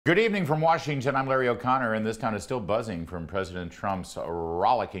Good evening from Washington. I'm Larry O'Connor, and this town is still buzzing from President Trump's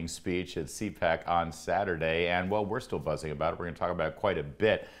rollicking speech at CPAC on Saturday. And, well, we're still buzzing about it. We're going to talk about it quite a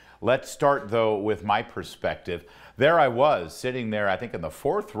bit. Let's start, though, with my perspective. There I was, sitting there, I think, in the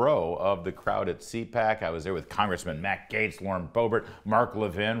fourth row of the crowd at CPAC. I was there with Congressman Matt Gaetz, Lauren Boebert, Mark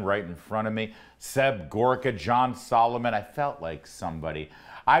Levin right in front of me, Seb Gorka, John Solomon. I felt like somebody.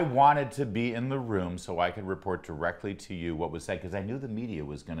 I wanted to be in the room so I could report directly to you what was said, because I knew the media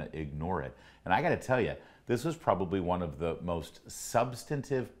was going to ignore it. And I got to tell you, this was probably one of the most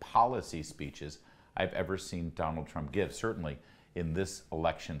substantive policy speeches I've ever seen Donald Trump give, certainly in this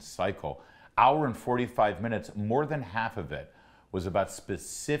election cycle. Hour and 45 minutes, more than half of it was about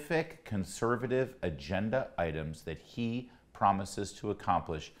specific conservative agenda items that he promises to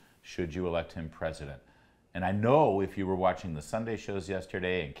accomplish should you elect him president. And I know if you were watching the Sunday shows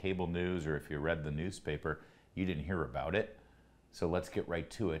yesterday and cable news, or if you read the newspaper, you didn't hear about it. So let's get right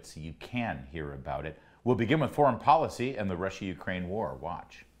to it so you can hear about it. We'll begin with foreign policy and the Russia-Ukraine war.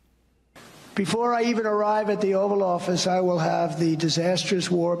 Watch. Before I even arrive at the Oval Office, I will have the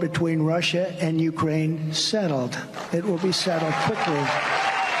disastrous war between Russia and Ukraine settled. It will be settled quickly.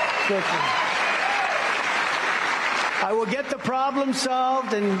 I will get the problem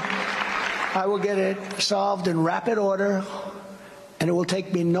solved, and I will get it solved in rapid order, and it will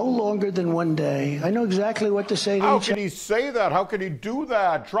take me no longer than one day. I know exactly what to say to How can he say that? How can he do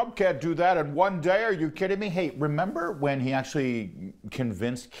that? Trump can't do that in one day. Are you kidding me? Hey, remember when he actually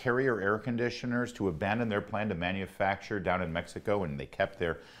convinced Carrier air conditioners to abandon their plan to manufacture down in Mexico, and they kept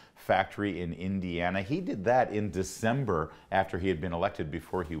their factory in Indiana? He did that in December after he had been elected,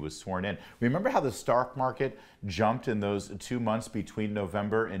 before he was sworn in. Remember how the stock market jumped in those 2 months between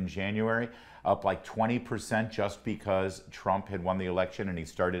November and January, up like 20% just because Trump had won the election and he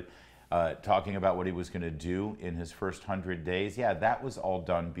started talking about what he was going to do in his first 100 days? Yeah, that was all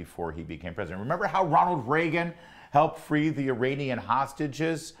done before he became president. Remember how Ronald Reagan helped free the Iranian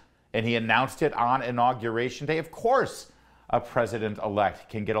hostages and he announced it on Inauguration Day? Of course, a president-elect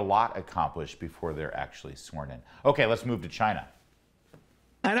can get a lot accomplished before they're actually sworn in. Okay, let's move to China.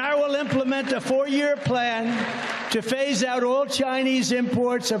 And I will implement a 4-year plan to phase out all Chinese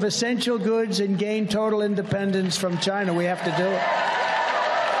imports of essential goods and gain total independence from China. We have to do it.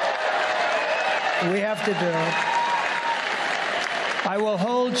 We have to do it. I will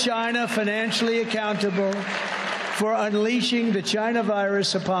hold China financially accountable for unleashing the China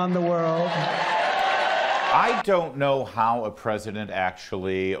virus upon the world. I don't know how a president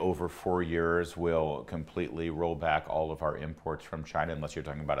actually, over 4 years, will completely roll back all of our imports from China, unless you're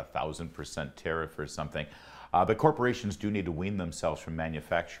talking about 1,000% tariff or something. But corporations do need to wean themselves from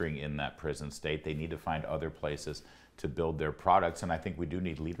manufacturing in that prison state. They need to find other places to build their products, and I think we do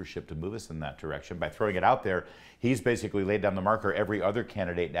need leadership to move us in that direction. By throwing it out there, he's basically laid down the marker. Every other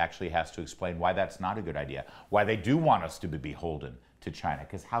candidate actually has to explain why that's not a good idea, why they do want us to be beholden to China,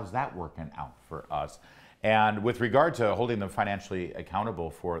 because how's that working out for us? And with regard to holding them financially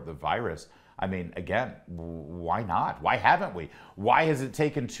accountable for the virus, I mean, again, why not? Why haven't we? Why has it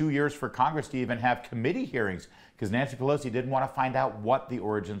taken 2 years for Congress to even have committee hearings? Because Nancy Pelosi didn't want to find out what the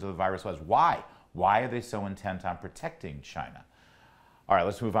origins of the virus was. Why? Why are they so intent on protecting China? All right,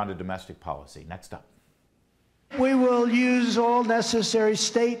 let's move on to domestic policy. Next up. We will use all necessary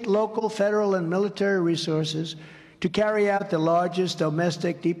state, local, federal, and military resources to carry out the largest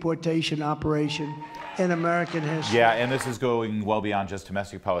domestic deportation operation in American history. Yeah, and this is going well beyond just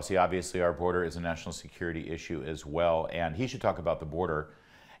domestic policy. Obviously, our border is a national security issue as well, and he should talk about the border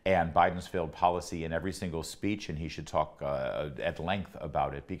and Biden's failed policy in every single speech, and he should talk at length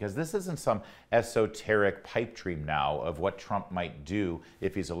about it, because this isn't some esoteric pipe dream now of what Trump might do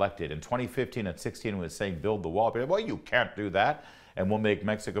if he's elected. In 2015 and 16, he was saying build the wall. But, well, you can't do that, and we'll make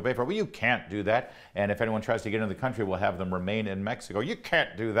Mexico pay for it. Well, you can't do that, and if anyone tries to get into the country, we'll have them remain in Mexico. You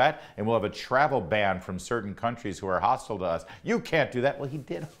can't do that, and we'll have a travel ban from certain countries who are hostile to us. You can't do that. Well, he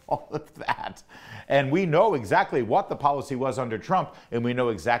did all of that, and we know exactly what the policy was under Trump, and we know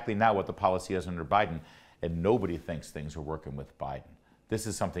exactly now what the policy is under Biden, and nobody thinks things are working with Biden. This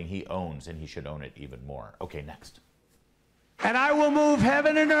is something he owns, and he should own it even more. Okay, next. And I will move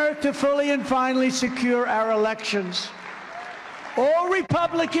heaven and earth to fully and finally secure our elections. All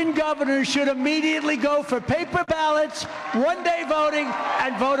Republican governors should immediately go for paper ballots, one-day voting,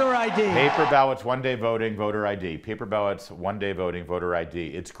 and voter ID. Paper ballots, one-day voting, voter ID. Paper ballots, one-day voting, voter ID.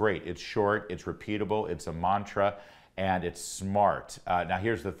 It's great. It's short. It's repeatable. It's a mantra. And it's smart. Now,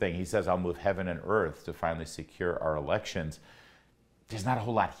 here's the thing. He says, I'll move heaven and earth to finally secure our elections. There's not a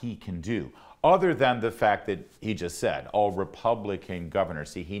whole lot he can do. other than the fact that he just said all Republican governors.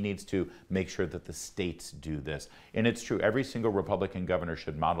 See, he needs to make sure that the states do this. And it's true, every single Republican governor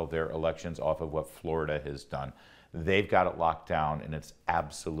should model their elections off of what Florida has done. They've got it locked down, and it's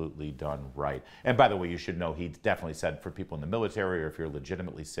absolutely done right. And by the way, you should know he definitely said for people in the military or if you're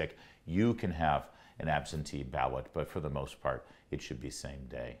legitimately sick, you can have an absentee ballot, but for the most part, it should be same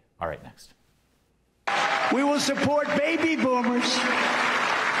day. All right, next. We will support baby boomers,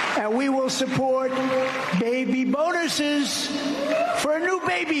 and we will support baby bonuses for a new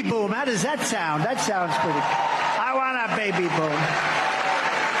baby boom. How does that sound? That sounds pretty good. I want a baby boom.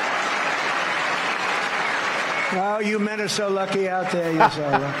 Oh, you men are so lucky out there. You're so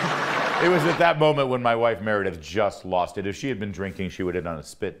lucky. It was at that moment when my wife Meredith just lost it. If she had been drinking, she would have done a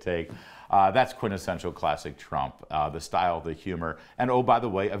spit take. That's quintessential classic Trump, the style, the humor, and oh, by the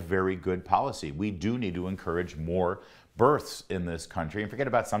way, a very good policy. We do need to encourage more births in this country, and forget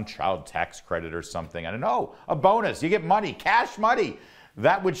about some child tax credit or something. I don't know, a bonus. You get money, cash money.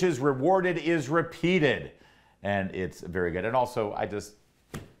 That which is rewarded is repeated, and it's very good. And also, I just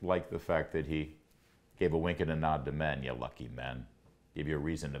like the fact that he gave a wink and a nod to men. You lucky men. Give you a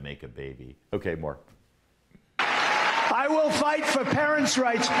reason to make a baby. Okay, more. I will fight for parents'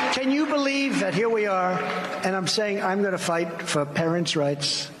 rights. Can you believe that here we are, and I'm saying I'm going to fight for parents'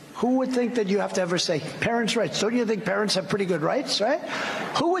 rights? Who would think that you have to ever say parents' rights? Don't you think parents have pretty good rights, right?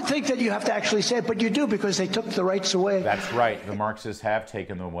 Who would think that you have to actually say it? But you do, because they took the rights away. That's right. The Marxists have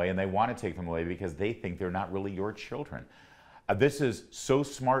taken them away, and they want to take them away because they think they're not really your children. This is so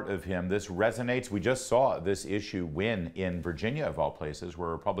smart of him. This resonates. We just saw this issue win in Virginia, of all places, where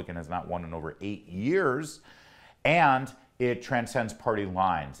a Republican has not won in over 8 years. And it transcends party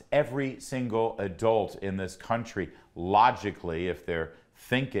lines. Every single adult in this country, logically, if they're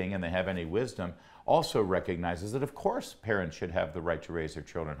thinking and they have any wisdom, also recognizes that, of course, parents should have the right to raise their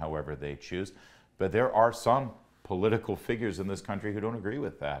children however they choose. But there are some political figures in this country who don't agree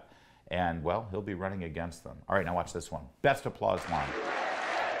with that. And, well, he'll be running against them. All right, now watch this one. Best applause line.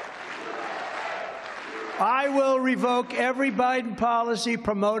 I will revoke every Biden policy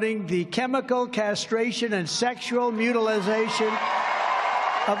promoting the chemical castration and sexual mutilation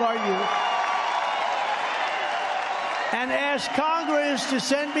of our youth, and ask Congress to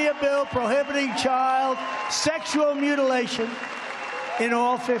send me a bill prohibiting child sexual mutilation in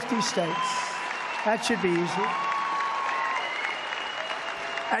all 50 states. That should be easy.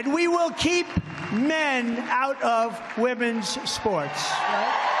 And we will keep men out of women's sports.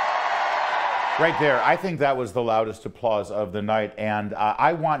 Right there. I think that was the loudest applause of the night. And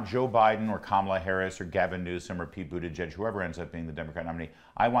I want Joe Biden or Kamala Harris or Gavin Newsom or Pete Buttigieg, whoever ends up being the Democrat nominee,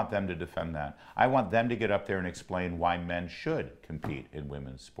 I want them to defend that. I want them to get up there and explain why men should compete in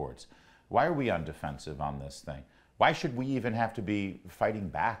women's sports. Why are we on defensive on this thing? Why should we even have to be fighting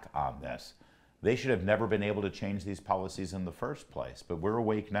back on this? They should have never been able to change these policies in the first place. But we're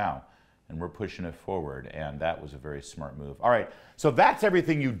awake now, and we're pushing it forward, and that was a very smart move. All right, so that's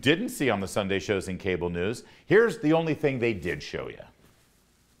everything you didn't see on the Sunday shows in cable news. Here's the only thing they did show you.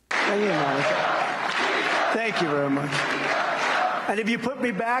 Thank you, Monica. Thank you very much. And if you put me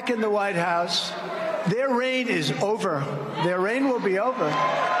back in the White House, their reign is over. Their reign will be over.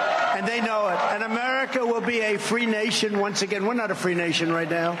 And they know it. And America will be a free nation once again. We're not a free nation right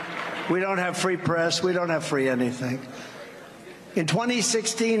now. We don't have free press. We don't have free anything. In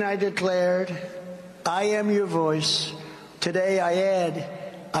 2016, I declared, I am your voice. Today, I add,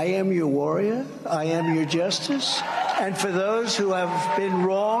 I am your warrior. I am your justice. And for those who have been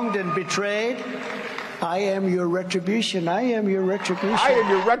wronged and betrayed, I am your retribution. I am your retribution. I am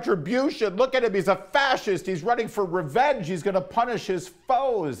your retribution. Look at him. He's a fascist. He's running for revenge. He's going to punish his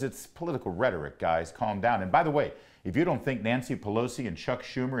foes. It's political rhetoric, guys. Calm down. And by the way, if you don't think Nancy Pelosi and Chuck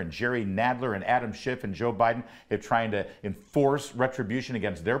Schumer and Jerry Nadler and Adam Schiff and Joe Biden have trying to enforce retribution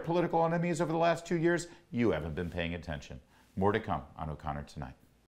against their political enemies over the last 2 years, you haven't been paying attention. More to come on O'Connor Tonight.